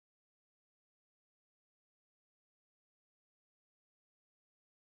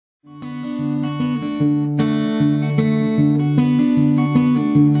In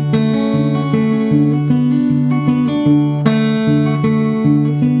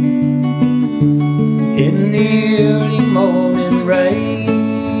the early morning rain,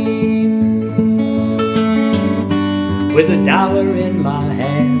 with $1 in my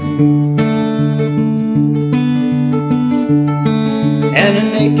hand and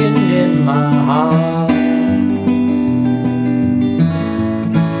an aching in my heart,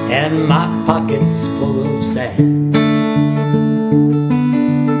 and my pockets full of sand,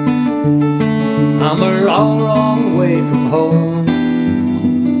 I'm a long, long way from home,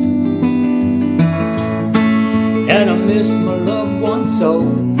 and I miss my loved one so.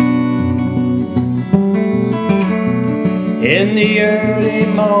 In the early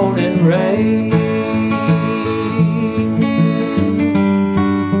morning rain,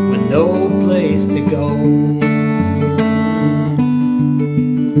 with no place to go,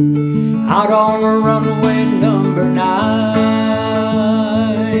 out on runway number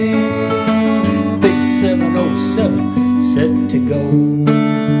 9, big 707 set to go.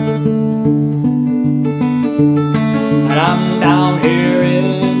 And I'm down here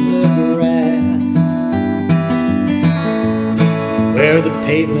in the grass, where the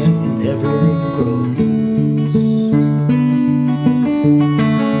pavement never grows,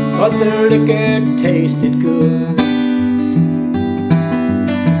 but the liquor tasted good,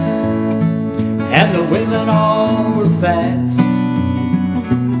 and the women all were fast.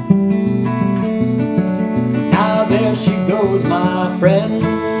 Now there she goes, my friend,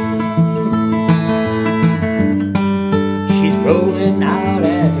 she's rolling out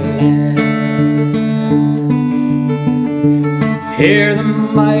at last. Hear the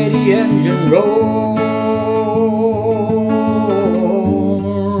mighty engine roar,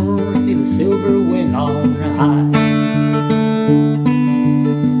 see the silver wing on high.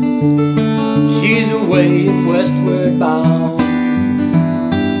 She's away and westward bound,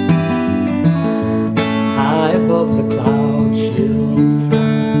 high above the clouds she'll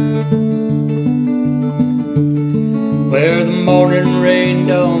fly, where the morning rain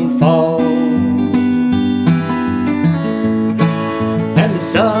don't fall, the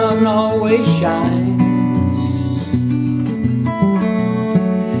sun always shines.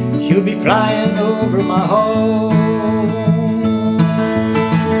 She'll be flying over my home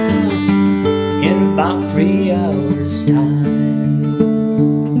in about 3 hours' time.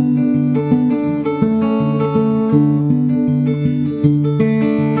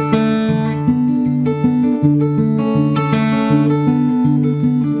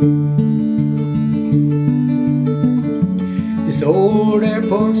 This old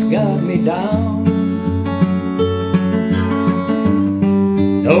airport's got me down,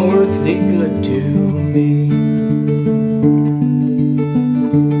 no earthly good to me,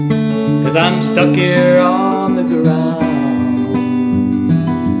 'cause I'm stuck here on the ground,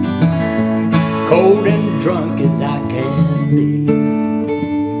 cold and drunk as I can be.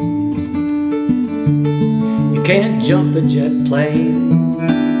 You can't jump a jet plane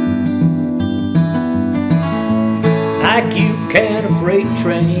like you can a freight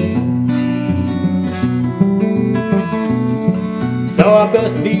train, so I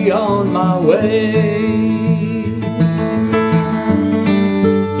best be on my way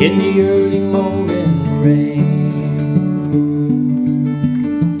in the early morning rain.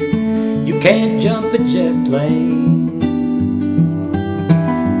 You can't jump a jet plane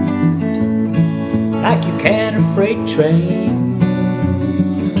like you can a freight train,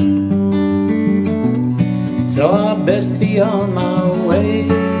 so I best be on my way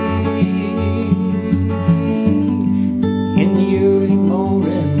in the early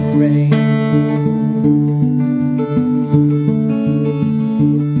morning rain.